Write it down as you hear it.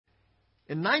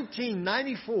In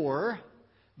 1994,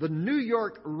 the New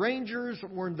York Rangers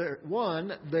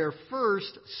won their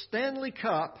first Stanley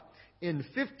Cup in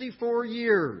 54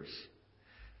 years.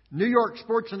 New York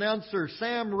sports announcer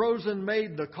Sam Rosen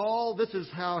made the call. This is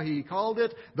how he called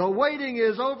it. The waiting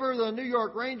is over. The New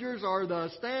York Rangers are the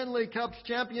Stanley Cup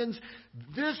champions.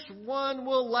 This one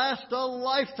will last a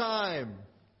lifetime.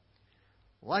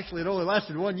 Well, actually, it only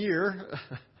lasted 1 year.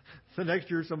 The next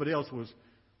year, somebody else was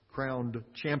crowned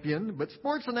champion. But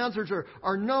sports announcers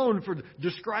are known for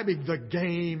describing the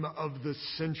game of the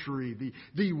century,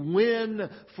 the win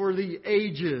for the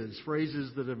ages,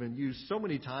 phrases that have been used so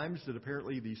many times that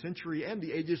apparently the century and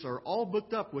the ages are all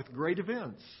booked up with great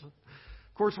events.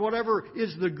 Of course, whatever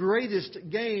is the greatest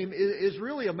game is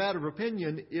really a matter of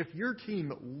opinion. If your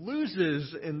team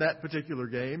loses in that particular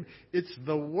game, it's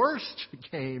the worst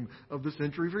game of the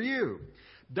century for you.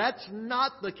 That's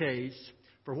not the case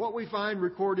for what we find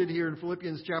recorded here in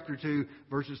Philippians chapter 2,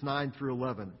 verses 9 through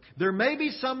 11. There may be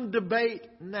some debate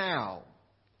now,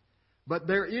 but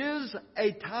there is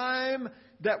a time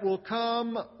that will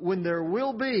come when there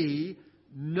will be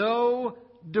no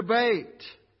debate.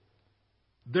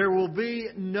 There will be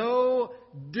no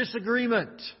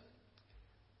disagreement.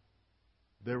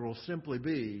 There will simply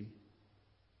be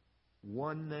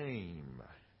one name.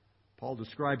 Paul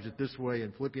describes it this way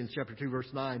in Philippians chapter 2, verse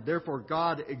 9. Therefore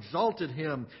God exalted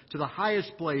him to the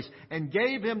highest place and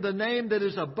gave him the name that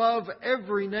is above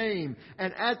every name.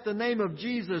 And at the name of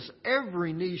Jesus,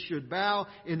 every knee should bow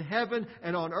in heaven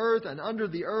and on earth and under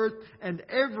the earth, and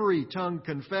every tongue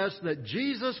confess that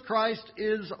Jesus Christ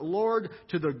is Lord,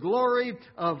 to the glory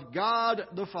of God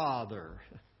the Father.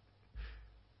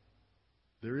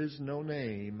 There is no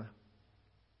name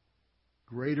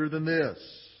greater than this.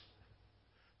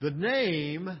 The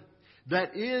name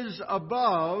that is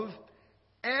above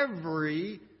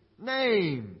every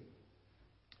name.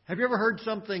 Have you ever heard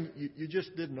something you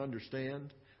just didn't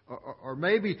understand? Or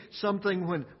maybe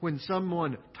something when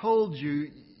someone told you,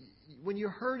 when you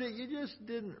heard it, you just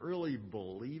didn't really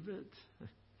believe it.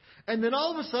 And then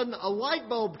all of a sudden a light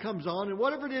bulb comes on, and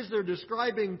whatever it is they're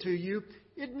describing to you,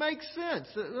 it makes sense.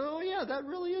 Oh yeah, that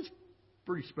really is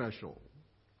pretty special.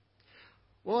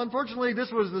 Well, unfortunately, this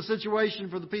was the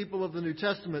situation for the people of the New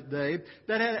Testament day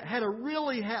that had a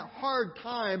really hard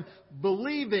time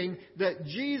believing that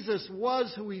Jesus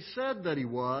was who He said that He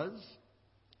was.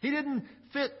 He didn't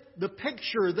fit the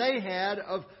picture they had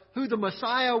of who the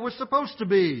Messiah was supposed to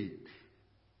be.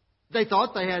 They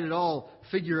thought they had it all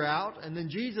figured out, and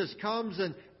then Jesus comes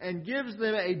and gives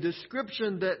them a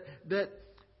description that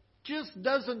just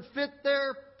doesn't fit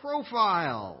their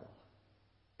profile.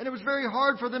 And it was very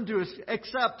hard for them to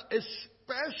accept,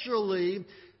 especially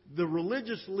the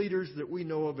religious leaders that we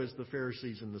know of as the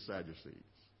Pharisees and the Sadducees.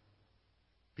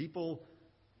 People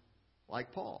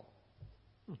like Paul.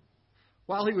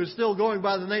 While he was still going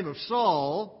by the name of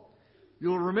Saul,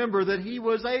 you'll remember that he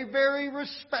was a very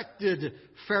respected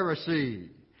Pharisee.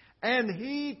 And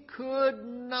he could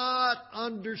not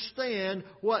understand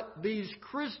what these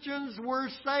Christians were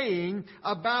saying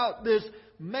about this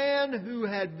man who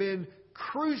had been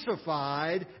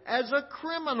crucified as a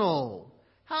criminal.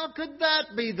 How could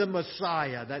that be the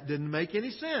Messiah? That didn't make any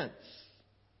sense.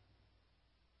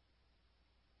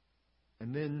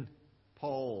 And then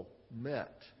Paul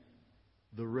met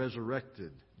the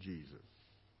resurrected Jesus.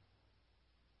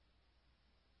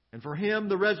 And for him,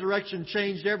 the resurrection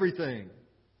changed everything.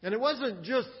 And it wasn't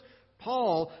just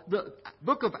Paul. The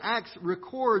book of Acts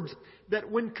records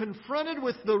that when confronted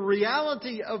with the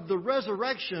reality of the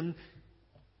resurrection,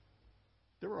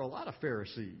 there were a lot of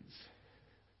Pharisees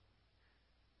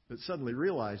that suddenly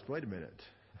realized, wait a minute,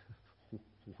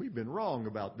 we've been wrong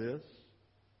about this.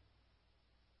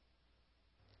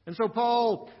 And so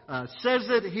Paul says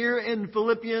it here in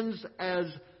Philippians as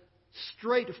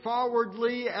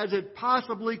straightforwardly as it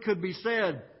possibly could be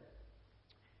said.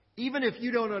 Even if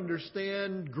you don't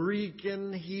understand Greek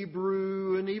and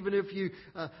Hebrew, and even if you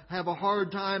have a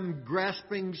hard time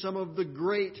grasping some of the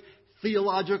great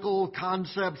theological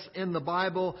concepts in the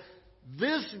Bible,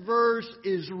 this verse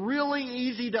is really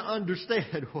easy to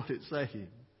understand what it's saying.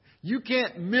 You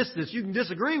can't miss this. You can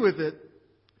disagree with it,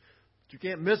 but you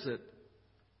can't miss it.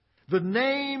 The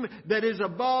name that is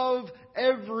above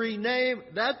every name,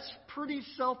 that's pretty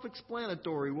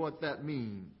self-explanatory what that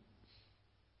means.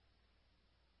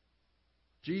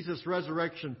 Jesus'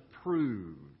 resurrection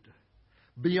proved,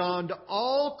 beyond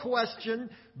all question,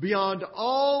 beyond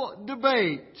all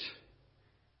debate,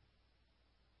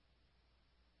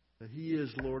 that He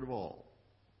is Lord of all.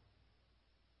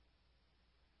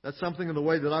 That's something in the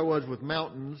way that I was with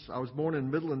mountains. I was born in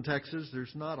Midland, Texas.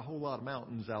 There's not a whole lot of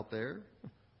mountains out there.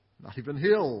 Not even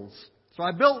hills. So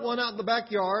I built one out in the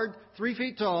backyard, 3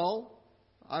 feet tall.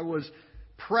 I was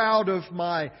proud of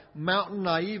my mountain.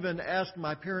 I even asked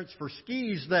my parents for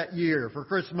skis that year for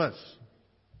Christmas.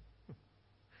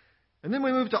 And then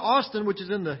we moved to Austin, which is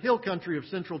in the hill country of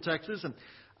central Texas. And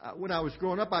when I was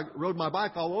growing up, I rode my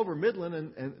bike all over Midland,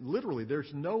 and literally there's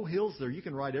no hills there. You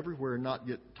can ride everywhere and not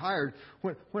get tired.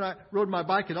 When I rode my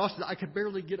bike in Austin, I could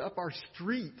barely get up our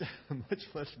street, much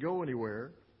less go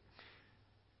anywhere.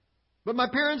 But my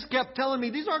parents kept telling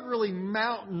me, these aren't really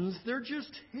mountains, they're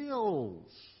just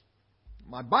hills.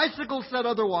 My bicycle said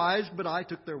otherwise, but I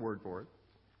took their word for it.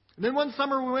 And then one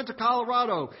summer we went to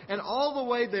Colorado, and all the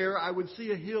way there I would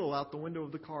see a hill out the window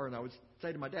of the car, and I would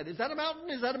say to my dad, "Is that a mountain?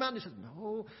 Is that a mountain?" He said,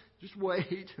 "No, just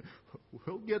wait.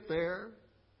 We'll get there."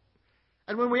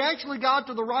 And when we actually got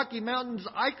to the Rocky Mountains,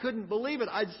 I couldn't believe it.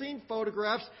 I'd seen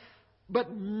photographs,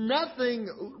 but nothing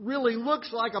really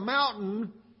looks like a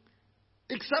mountain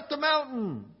except a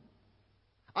mountain.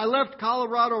 I left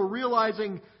Colorado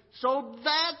realizing, so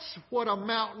that's what a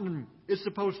mountain is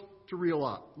supposed to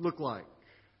look like.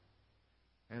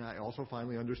 And I also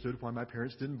finally understood why my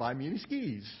parents didn't buy me any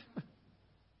skis.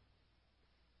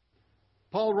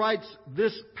 Paul writes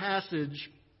this passage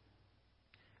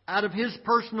out of his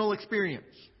personal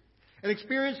experience. An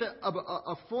experience of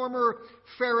a former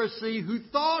Pharisee who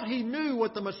thought he knew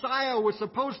what the Messiah was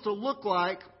supposed to look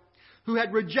like, who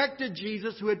had rejected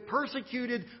Jesus, who had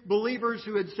persecuted believers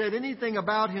who had said anything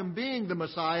about him being the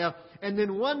Messiah. And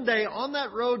then one day on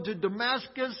that road to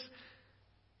Damascus,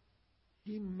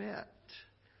 he met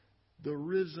the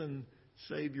risen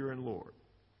Savior and Lord.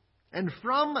 And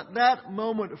from that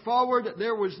moment forward,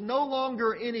 there was no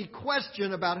longer any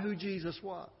question about who Jesus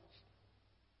was.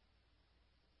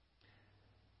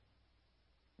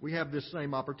 We have this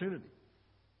same opportunity.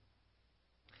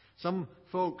 Some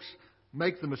folks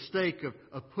make the mistake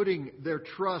of putting their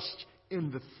trust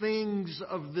in the things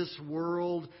of this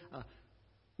world.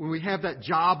 When we have that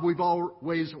job we've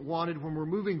always wanted, when we're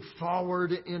moving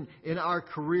forward in our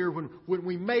career, when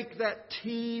we make that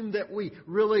team that we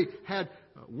really had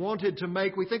wanted to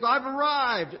make, we think, I've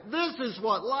arrived. This is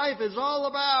what life is all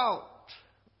about.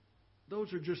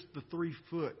 Those are just the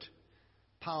 3-foot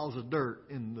piles of dirt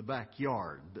in the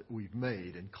backyard that we've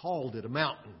made and called it a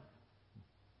mountain.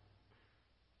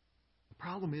 The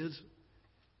problem is,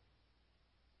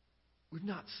 we've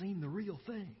not seen the real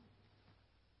thing.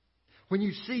 When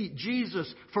you see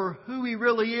Jesus for who He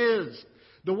really is,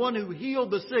 the one who healed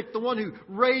the sick, the one who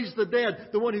raised the dead,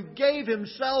 the one who gave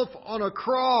Himself on a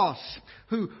cross,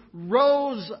 who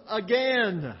rose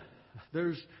again,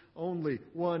 there's only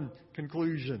one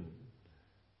conclusion.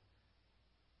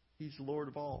 He's Lord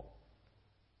of all.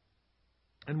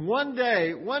 And one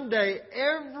day,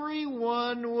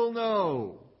 everyone will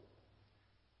know.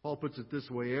 Paul puts it this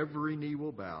way, every knee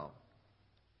will bow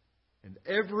and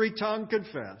every tongue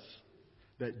confess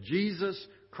that Jesus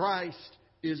Christ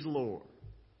is Lord.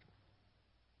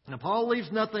 Now, Paul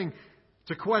leaves nothing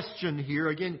to question here.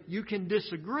 Again, you can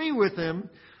disagree with him,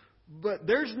 but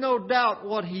there's no doubt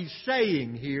what he's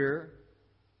saying here.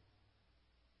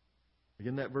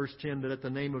 Again, that verse 10, that at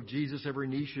the name of Jesus every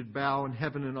knee should bow in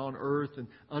heaven and on earth and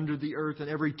under the earth, and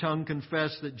every tongue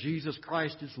confess that Jesus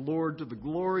Christ is Lord, to the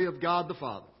glory of God the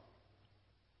Father.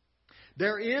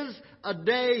 There is a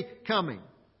day coming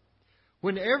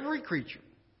when every creature,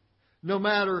 no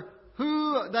matter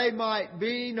who they might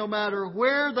be, no matter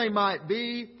where they might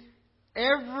be,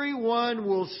 everyone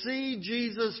will see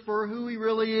Jesus for who He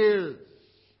really is.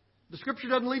 The Scripture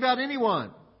doesn't leave out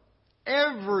anyone.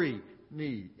 Every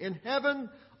knee, in heaven,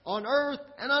 on earth,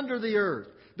 and under the earth.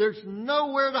 There's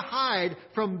nowhere to hide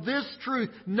from this truth,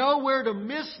 nowhere to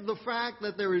miss the fact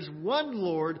that there is one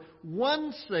Lord,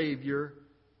 one Savior,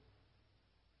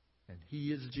 and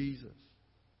He is Jesus.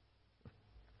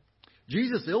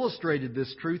 Jesus illustrated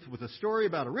this truth with a story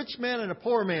about a rich man and a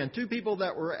poor man, two people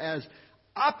that were as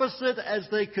opposite as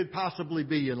they could possibly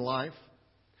be in life.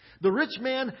 The rich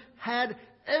man had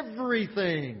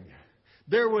everything.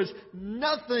 There was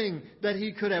nothing that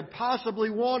he could have possibly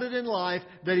wanted in life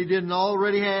that he didn't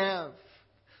already have.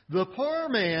 The poor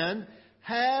man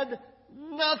had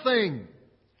nothing.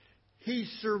 He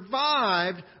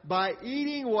survived by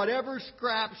eating whatever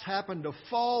scraps happened to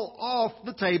fall off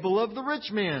the table of the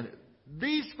rich man.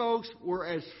 These folks were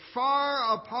as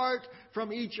far apart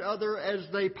from each other as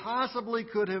they possibly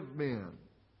could have been.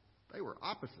 They were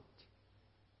opposites.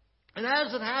 And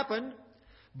as it happened,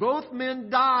 both men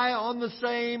die on the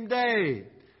same day.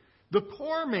 The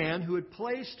poor man who had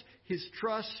placed his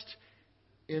trust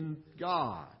in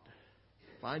God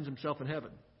finds himself in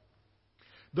heaven.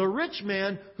 The rich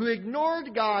man who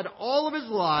ignored God all of his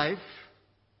life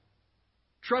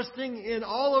trusting in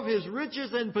all of his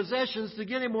riches and possessions to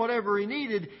get him whatever he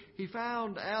needed, he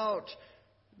found out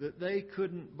that they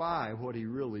couldn't buy what he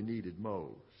really needed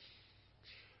most.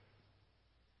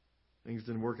 Things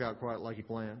didn't work out quite like he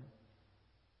planned.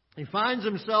 He finds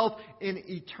himself in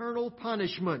eternal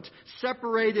punishment,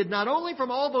 separated not only from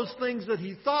all those things that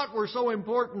he thought were so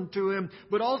important to him,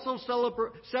 but also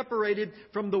separated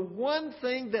from the one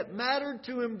thing that mattered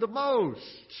to him the most,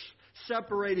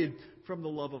 separated from the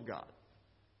love of God.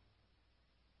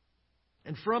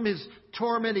 And from his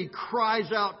torment, he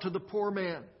cries out to the poor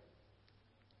man,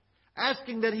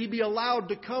 asking that he be allowed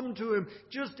to come to him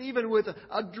just even with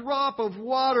a drop of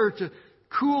water to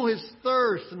cool his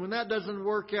thirst. And when that doesn't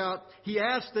work out, he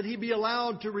asks that he be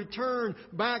allowed to return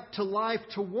back to life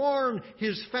to warn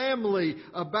his family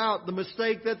about the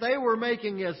mistake that they were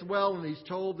making as well. And he's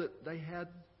told that they had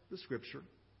the Scripture.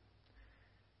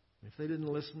 If they didn't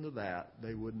listen to that,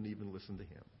 they wouldn't even listen to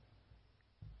him.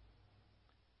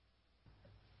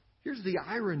 Here's the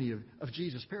irony of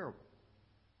Jesus' parable.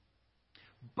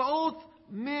 Both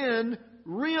men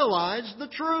realized the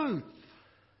truth.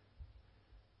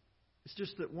 It's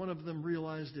just that one of them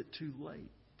realized it too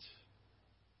late.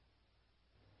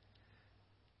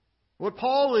 What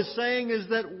Paul is saying is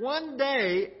that one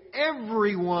day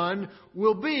everyone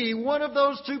will be one of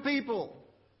those two people.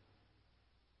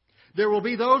 There will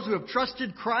be those who have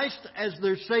trusted Christ as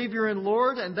their Savior and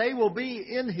Lord, and they will be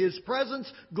in His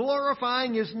presence,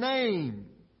 glorifying His name.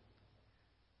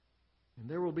 And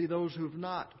there will be those who have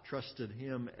not trusted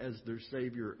Him as their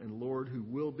Savior and Lord, who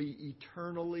will be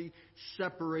eternally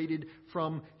separated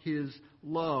from His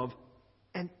love.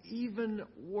 And even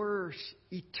worse,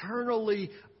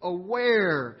 eternally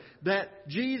aware that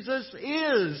Jesus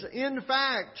is, in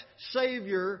fact,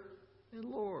 Savior and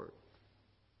Lord.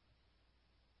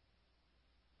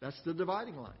 That's the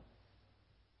dividing line.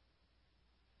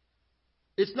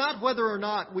 It's not whether or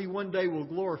not we one day will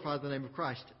glorify the name of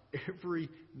Christ. Every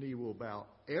knee will bow.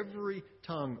 Every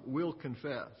tongue will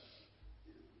confess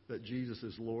that Jesus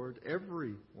is Lord.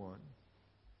 Everyone.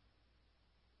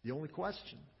 The only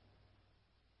question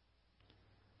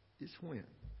is when.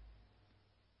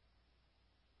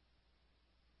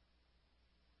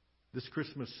 This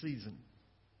Christmas season,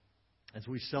 as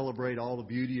we celebrate all the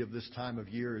beauty of this time of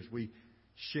year, as we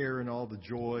share in all the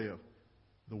joy of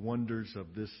the wonders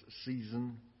of this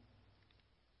season,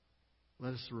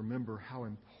 let us remember how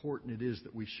important it is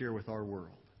that we share with our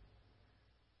world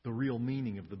the real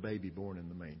meaning of the baby born in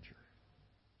the manger.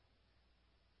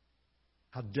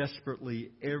 How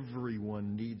desperately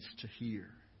everyone needs to hear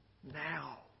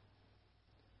now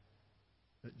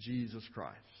that Jesus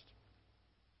Christ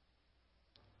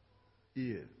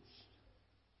is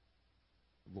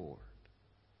Lord.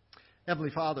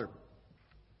 Heavenly Father,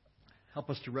 help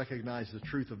us to recognize the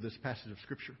truth of this passage of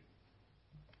Scripture.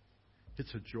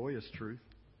 It's a joyous truth,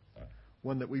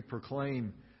 one that we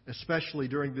proclaim, especially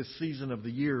during this season of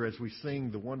the year as we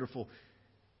sing the wonderful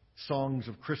songs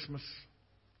of Christmas,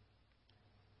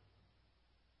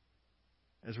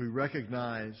 as we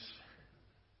recognize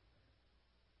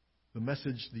the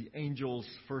message the angels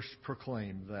first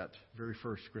proclaimed that very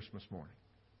first Christmas morning.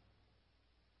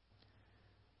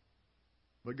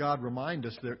 But God, remind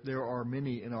us that there are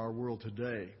many in our world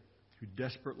today who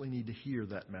desperately need to hear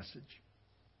that message,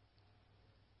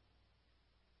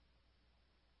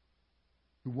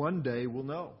 who one day will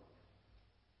know.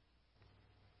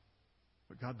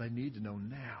 But God, they need to know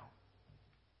now.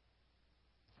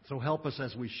 So help us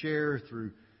as we share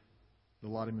through the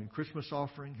Lottie Christmas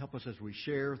offering. Help us as we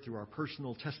share through our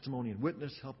personal testimony and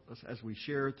witness. Help us as we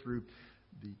share through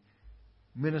the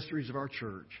ministries of our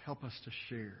church. Help us to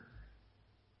share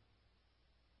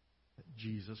that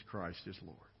Jesus Christ is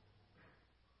Lord.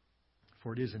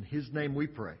 For it is in His name we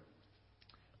pray.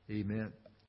 Amen.